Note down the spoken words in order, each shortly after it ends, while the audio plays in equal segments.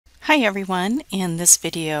Hi everyone, in this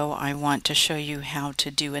video I want to show you how to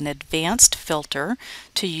do an advanced filter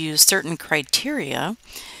to use certain criteria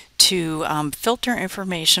to filter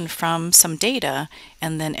information from some data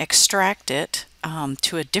and then extract it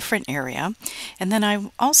to a different area. And then I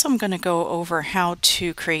also am going to go over how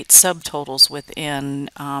to create subtotals within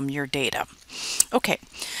your data. Okay,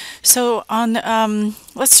 so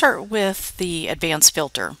let's start with the advanced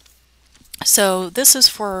filter. So this is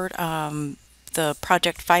for the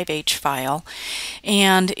project 5H file,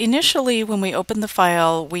 and initially when we open the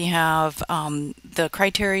file we have the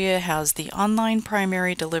criteria has the online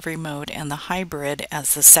primary delivery mode and the hybrid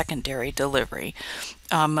as the secondary delivery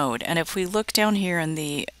mode. And if we look down here in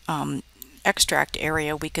the extract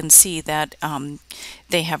area, we can see that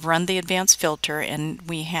they have run the advanced filter and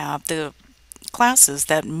we have the classes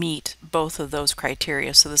that meet both of those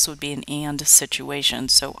criteria. So this would be an and situation,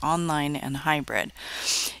 so online and hybrid.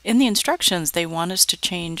 In the instructions they want us to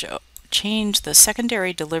change the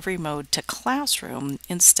secondary delivery mode to classroom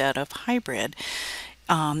instead of hybrid,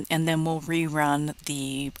 and then we'll rerun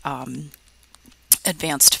the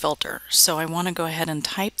advanced filter. So I want to go ahead and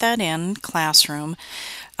type that in, classroom.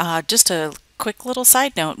 Just a quick little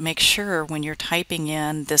side note, make sure when you're typing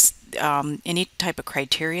in this any type of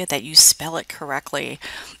criteria that you spell it correctly.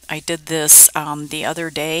 I did this the other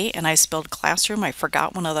day and I spelled classroom. I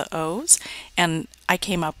forgot one of the O's and I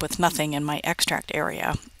came up with nothing in my extract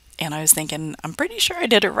area. And I was thinking, I'm pretty sure I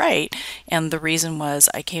did it right. And the reason was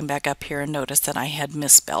I came back up here and noticed that I had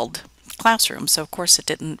misspelled classroom. So of course it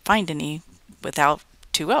didn't find any without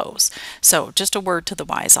two O's. So just a word to the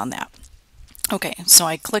wise on that. Okay, so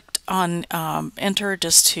I clicked on enter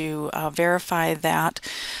just to verify that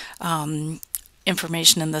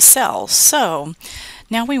information in the cell. So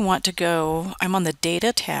now we want to go, I'm on the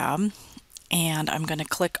data tab and I'm going to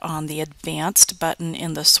click on the advanced button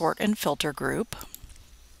in the sort and filter group.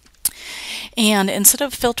 And instead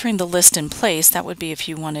of filtering the list in place, that would be if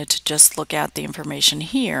you wanted to just look at the information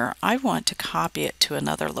here, I want to copy it to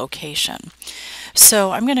another location.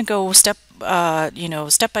 So I'm going to go step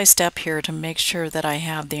by step here to make sure that I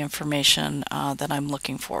have the information that I'm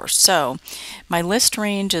looking for. So my list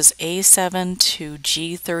range is A7 to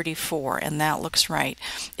G34 and that looks right.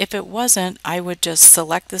 If it wasn't, I would just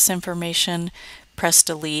select this information, press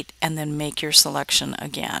delete, and then make your selection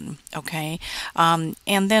again. Okay, and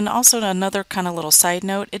then also another kind of little side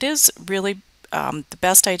note, it is really the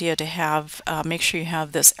best idea to have make sure you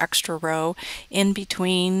have this extra row in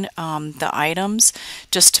between the items,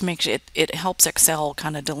 just to make sure it helps Excel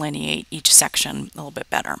kind of delineate each section a little bit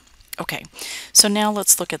better. Okay, so now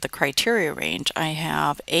let's look at the criteria range. I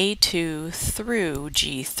have A2 through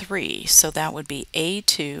G3, so that would be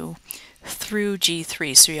A2 through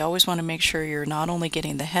G3. So you always want to make sure you're not only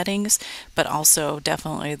getting the headings, but also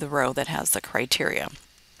definitely the row that has the criteria.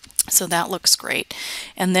 So that looks great.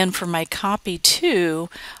 And then for my copy 2,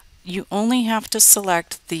 you only have to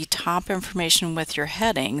select the top information with your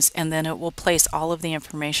headings and then it will place all of the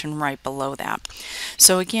information right below that.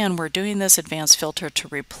 So again, we're doing this advanced filter to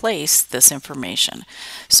replace this information.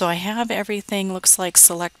 So I have everything looks like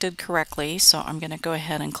selected correctly, so I'm going to go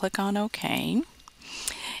ahead and click on OK.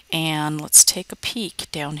 And let's take a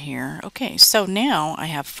peek down here. Okay, so now I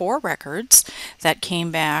have 4 records that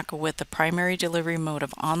came back with the primary delivery mode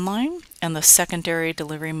of online and the secondary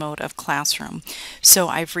delivery mode of classroom. So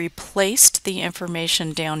I've replaced the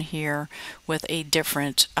information down here with a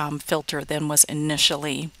different filter than was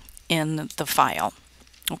initially in the file.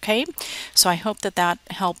 Okay, so I hope that that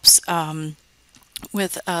helps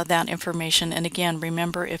with that information. And again,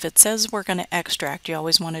 remember, if it says we're going to extract, you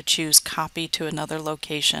always want to choose copy to another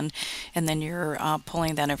location, and then you're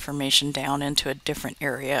pulling that information down into a different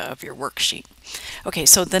area of your worksheet. Okay,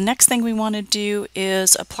 so the next thing we want to do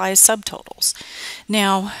is apply subtotals.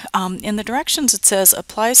 Now in the directions it says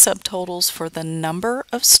apply subtotals for the number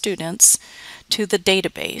of students to the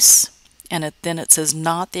database, and then it says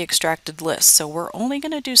not the extracted list. So we're only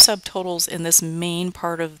going to do subtotals in this main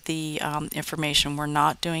part of the information. We're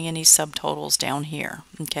not doing any subtotals down here.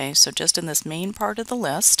 Okay, so just in this main part of the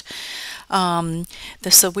list.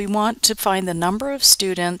 So we want to find the number of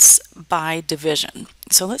students by division.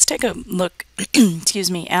 So let's take a look excuse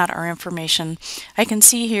me, at our information. I can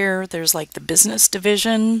see here there's like the business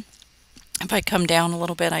division. If I come down a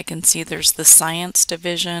little bit, I can see there's the science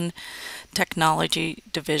division, technology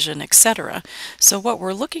division, etc. So what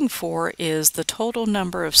we're looking for is the total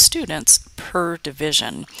number of students per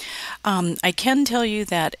division. I can tell you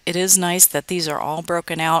that it is nice that these are all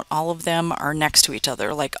broken out. All of them are next to each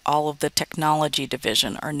other, like all of the technology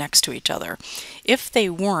division are next to each other. If they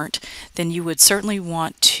weren't, then you would certainly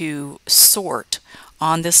want to sort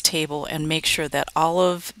on this table and make sure that all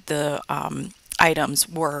of the items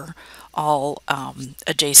were all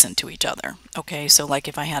adjacent to each other. Okay, so like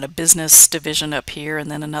if I had a business division up here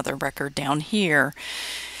and then another record down here,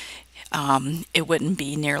 it wouldn't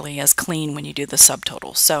be nearly as clean when you do the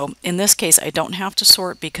subtotal. So in this case, I don't have to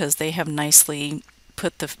sort because they have nicely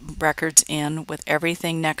put the records in with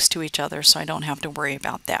everything next to each other, so I don't have to worry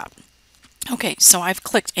about that. Okay, so I've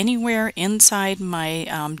clicked anywhere inside my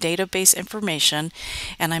database information,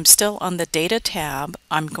 and I'm still on the Data tab.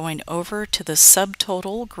 I'm going over to the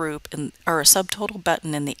Subtotal group, or Subtotal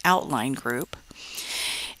button in the Outline group.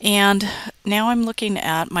 And now I'm looking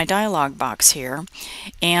at my dialog box here,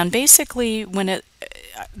 and basically the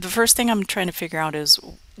first thing I'm trying to figure out is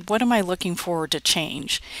what am I looking for to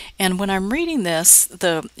change? And when I'm reading this,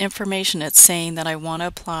 the information, it's saying that I want to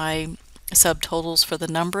apply subtotals for the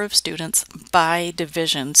number of students by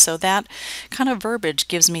division. So that kind of verbiage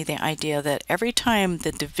gives me the idea that every time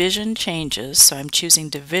the division changes, so I'm choosing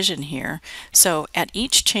division here, so at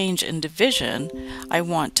each change in division, I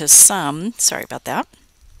want to sum, sorry about that,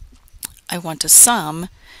 I want to sum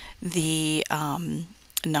the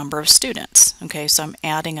number of students. Okay, so I'm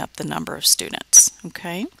adding up the number of students.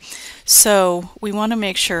 Okay, so we want to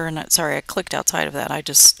make sure, and sorry, I clicked outside of that.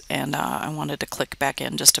 I wanted to click back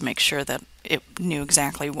in just to make sure that it knew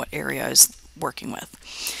exactly what area I was working with.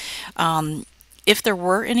 If there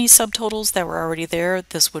were any subtotals that were already there,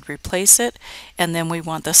 this would replace it, and then we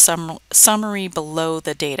want the summary below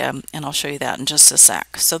the data, and I'll show you that in just a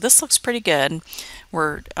sec. So this looks pretty good.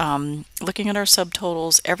 We're looking at our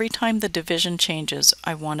subtotals. Every time the division changes,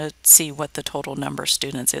 I want to see what the total number of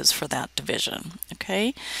students is for that division.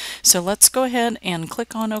 Okay, so let's go ahead and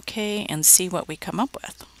click on OK and see what we come up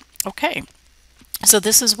with. Okay. So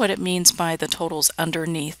this is what it means by the totals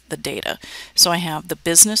underneath the data. So I have the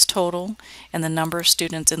business total, and the number of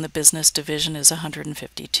students in the business division is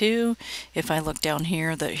 152. If I look down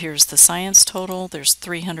here, here's the science total. There's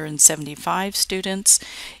 375 students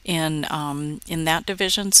in that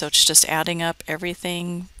division. So it's just adding up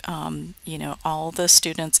everything, you know, all the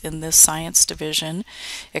students in this science division,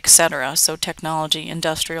 etc. So technology,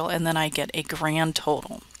 industrial, and then I get a grand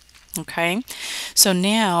total. Okay, so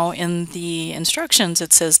now in the instructions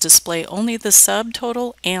it says display only the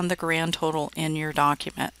subtotal and the grand total in your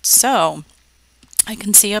document. So I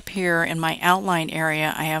can see up here in my outline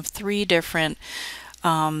area I have three different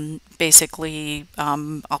basically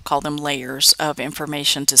I'll call them layers of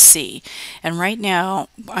information to see, and right now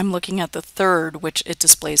I'm looking at the third, which it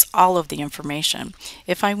displays all of the information.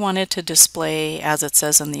 If I wanted to display, as it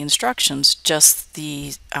says in the instructions, just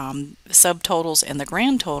the subtotals and the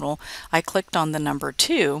grand total, I clicked on the number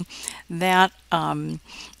 2. That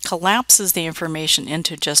collapses the information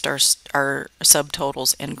into just our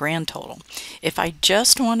subtotals and grand total. If I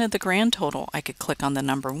just wanted the grand total, I could click on the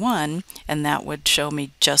number 1, and that would show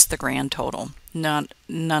me just the grand total, none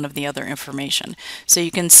of the other information. So you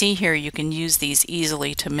can see here, you can use these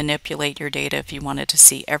easily to manipulate your data. If you wanted to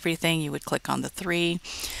see everything, you would click on the 3.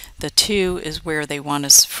 The 2 is where they want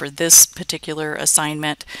us for this particular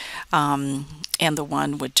assignment, and the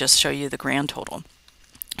 1 would just show you the grand total.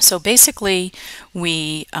 So basically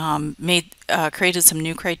we created some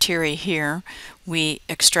new criteria here. We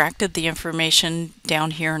extracted the information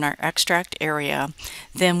down here in our extract area.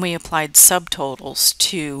 Then we applied subtotals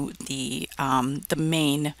to the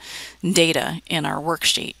main data in our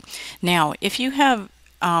worksheet. Now, if you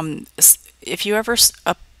ever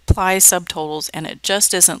apply subtotals and it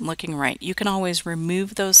just isn't looking right, you can always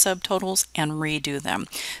remove those subtotals and redo them.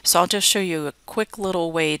 So I'll just show you a quick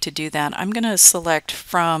little way to do that. I'm going to select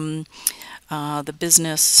from the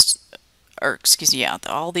business, or excuse me, yeah,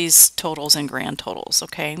 all these totals and grand totals,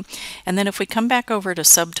 okay? And then if we come back over to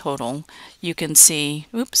subtotal, you can see,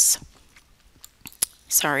 oops,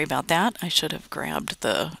 sorry about that. I should have grabbed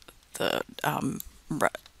the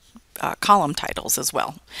column titles as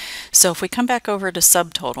well. So if we come back over to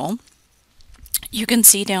subtotal, you can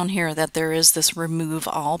see down here that there is this remove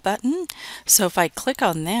all button. So if I click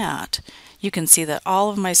on that, you can see that all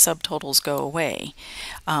of my subtotals go away,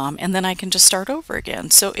 and then I can just start over again.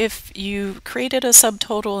 So if you created a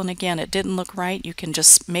subtotal and again it didn't look right, you can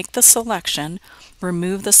just make the selection,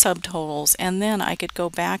 remove the subtotals, and then I could go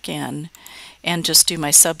back in and just do my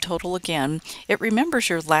subtotal again. It remembers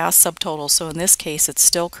your last subtotal, so in this case it's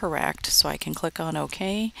still correct, so I can click on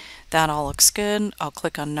OK. That all looks good. I'll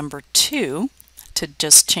click on number 2 to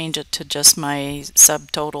just change it to just my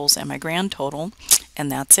subtotals and my grand total,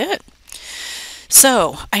 and that's it.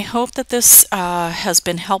 So I hope that this has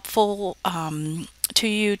been helpful to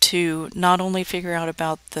you to not only figure out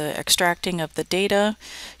about the extracting of the data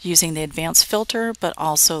using the advanced filter, but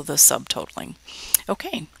also the subtotaling.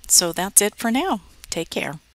 Okay, so that's it for now. Take care.